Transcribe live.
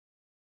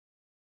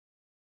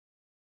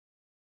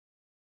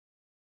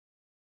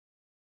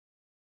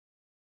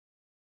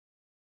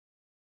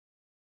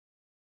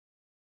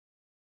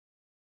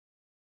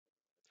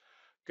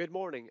Good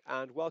morning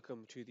and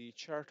welcome to the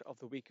Chart of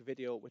the Week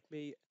video with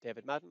me,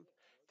 David Madden.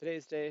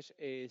 Today's date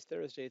is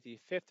Thursday, the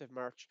 5th of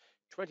March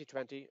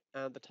 2020,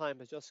 and the time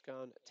has just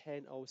gone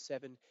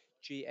 10:07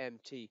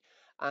 GMT.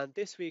 And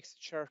this week's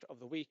Chart of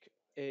the Week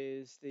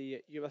is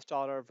the US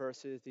dollar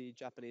versus the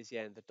Japanese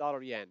yen, the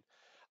dollar yen.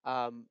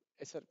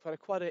 It's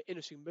quite an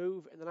interesting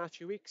move in the last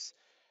few weeks.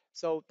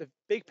 So, the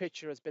big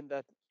picture has been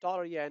that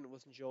dollar yen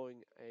was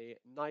enjoying a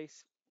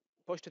nice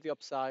push to the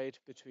upside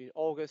between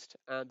August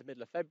and the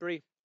middle of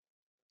February,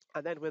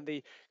 and then when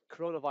the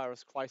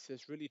coronavirus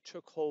crisis really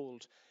took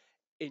hold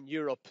in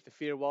Europe, the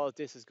fear was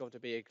this is going to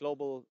be a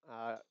global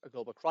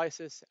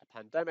crisis, a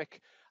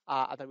pandemic,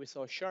 and then we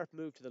saw a sharp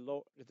move to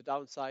the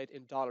downside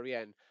in dollar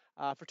yen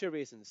for two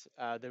reasons.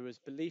 There was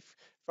belief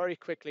very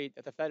quickly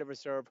that the Federal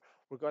Reserve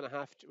were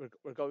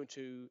going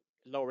to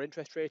lower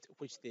interest rates,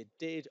 which they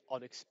did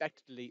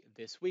unexpectedly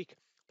this week.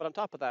 But on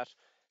top of that,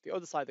 the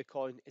other side of the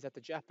coin is that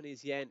the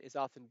Japanese yen is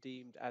often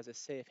deemed as a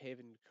safe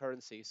haven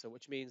currency, so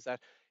which means that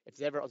if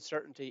there's ever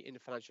uncertainty in the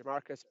financial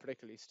markets,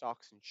 particularly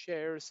stocks and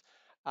shares,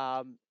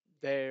 um,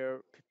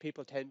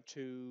 people tend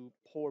to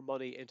pour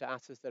money into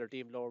assets that are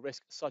deemed lower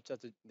risk, such as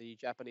the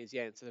Japanese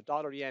yen. So the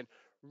dollar yen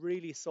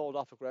really sold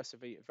off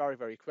aggressively very,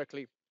 very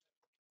quickly.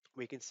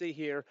 We can see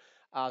here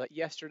that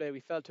yesterday we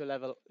fell to a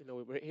level,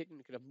 we were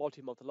hitting kind of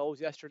multi-month lows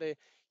yesterday.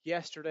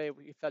 Yesterday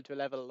we fell to a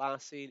level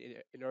last seen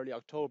in early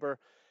October.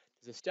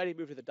 There's a steady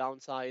move to the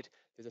downside.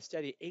 There's a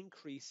steady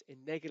increase in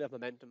negative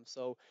momentum.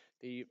 So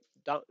the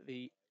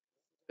the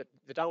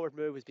the downward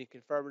move has been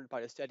confirmed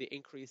by a steady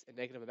increase in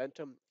negative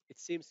momentum. It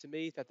seems to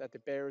me that the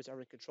bears are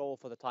in control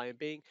for the time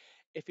being.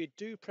 If you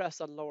do press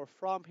on lower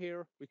from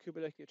here, we could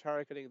be looking at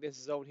targeting this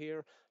zone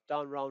here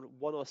down around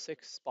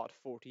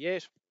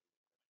 106.48.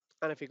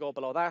 And if you go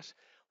below that,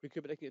 we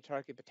could be looking at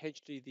targeting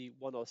potentially the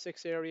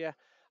 106 area.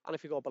 And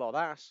if you go below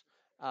that,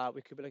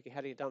 we could be looking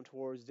heading down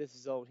towards this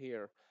zone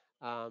here,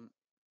 um,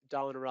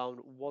 down around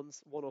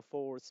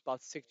 104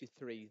 spot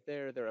 63,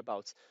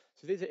 thereabouts.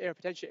 So these are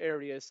potential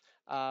areas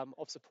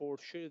of support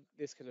should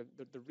this kind of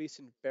the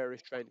recent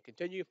bearish trend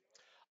continue.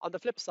 On the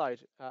flip side,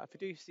 if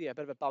we do see a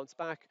bit of a bounce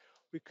back,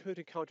 we could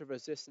encounter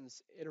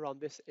resistance in around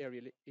this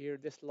area here,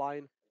 this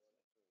line.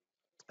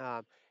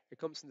 Um, it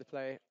comes into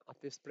play at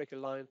this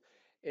particular line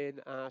in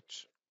at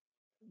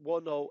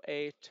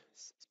 108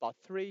 spot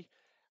 3.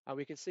 And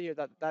we can see here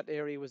that that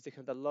area was the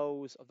kind of the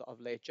lows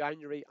of late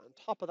January. On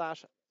top of that,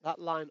 that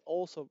line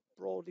also,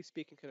 broadly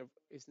speaking, kind of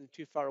isn't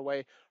too far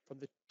away from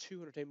the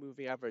 200-day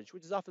moving average,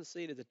 which is often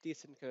seen as a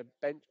decent kind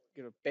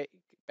of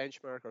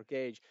benchmark or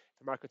gauge. If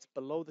the market's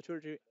below the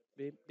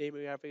 200-day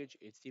moving average,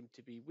 it's deemed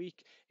to be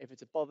weak. If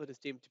it's above it, it's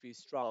deemed to be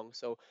strong.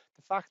 So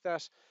the fact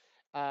that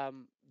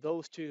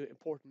those two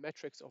important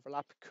metrics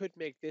overlap could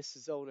make this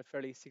zone a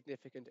fairly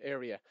significant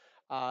area.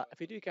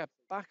 If we do get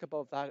back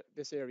above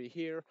this area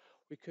here,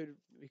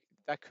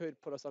 that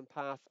could put us on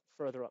path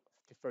further up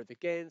to further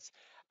gains,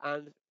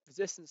 and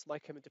resistance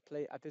might come into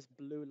play at this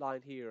blue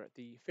line here,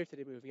 the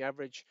 50-day moving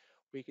average.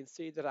 We can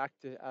see that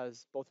acted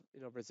as both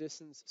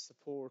resistance,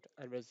 support,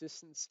 and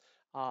resistance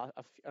on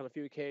a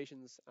few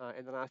occasions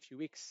in the last few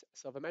weeks.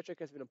 So if a metric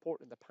has been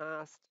important in the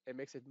past, it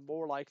makes it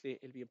more likely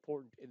it'll be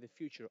important in the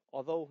future,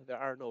 although there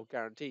are no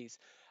guarantees.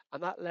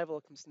 And that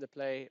level comes into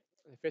play,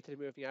 the 50-day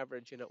moving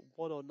average in at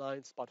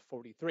 109 spot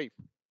 43.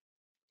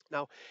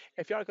 Now,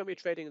 if you are going to be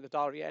trading in the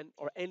dollar yen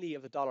or any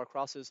of the dollar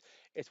crosses,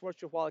 it's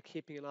worth your while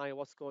keeping an eye on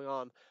what's going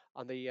on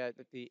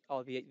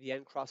the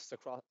yen crosses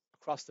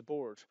across the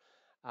board.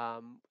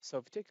 So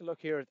if you take a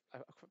look here,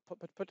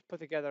 put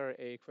together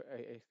a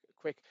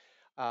quick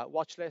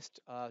watch list.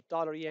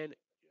 Dollar yen,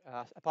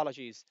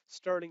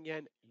 sterling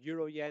yen,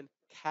 euro yen,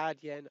 CAD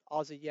yen,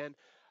 Aussie yen.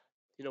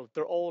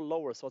 They're all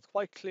lower, so it's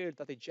quite clear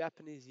that the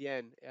Japanese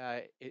yen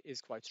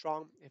is quite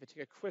strong. If you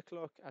take a quick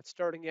look at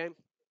sterling yen,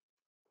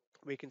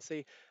 we can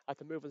see that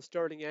the move in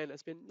sterling yen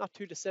has been not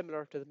too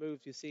dissimilar to the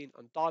moves we've seen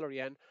on dollar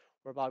yen,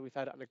 whereby we've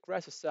had an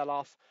aggressive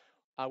sell-off.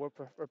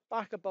 We're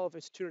back above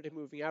its 200-day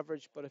moving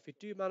average, but if we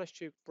do manage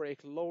to break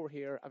lower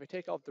here and we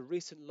take off the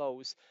recent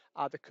lows,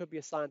 there could be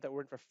a sign that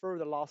we're in for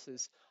further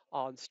losses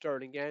on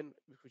sterling yen,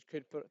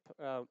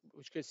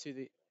 which could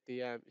see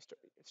the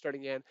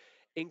sterling yen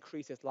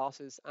increase its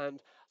losses. And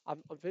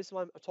this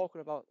one I'm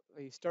talking about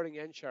the sterling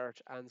yen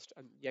chart and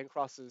yen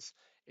crosses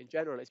in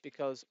general is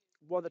because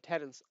one of the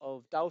tenets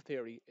of Dow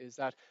theory is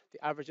that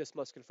the averages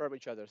must confirm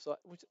each other. So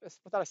what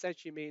that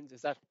essentially means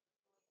is that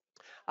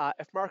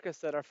if markets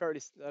that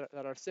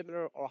are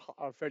similar or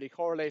are fairly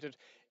correlated,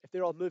 if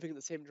they're all moving in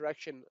the same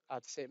direction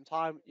at the same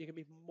time, you can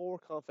be more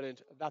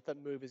confident that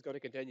that move is going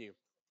to continue.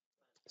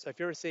 So if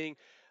you're seeing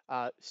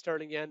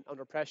sterling yen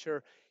under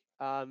pressure,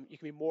 you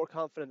can be more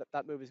confident that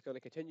that move is going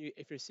to continue.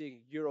 If you're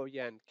seeing euro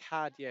yen,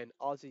 CAD yen,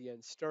 Aussie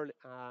yen,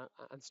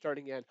 and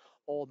sterling yen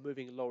all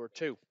moving lower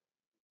too.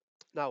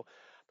 Now,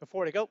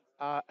 before I go,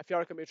 if you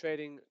are going to be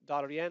trading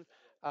dollar yen,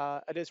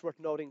 it is worth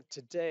noting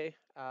today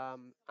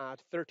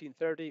at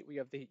 13:30 we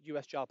have the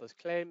U.S. jobless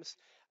claims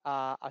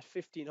at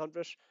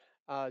 1500.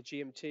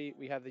 GMT,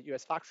 we have the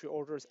US factory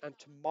orders, and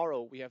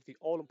tomorrow we have the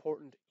all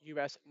important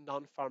US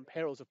non farm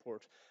payrolls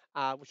report.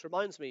 Which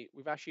reminds me,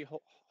 we've actually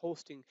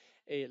hosting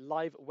a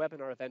live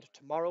webinar event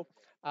tomorrow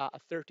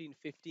at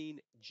 13:15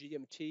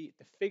 GMT.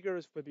 The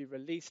figures will be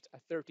released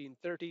at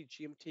 13:30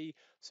 GMT,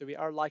 so we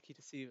are likely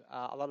to see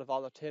a lot of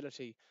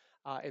volatility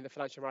in the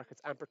financial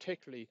markets, and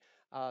particularly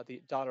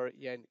the dollar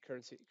yen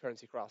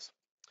currency cross.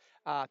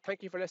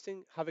 Thank you for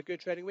listening. Have a good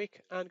trading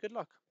week and good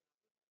luck.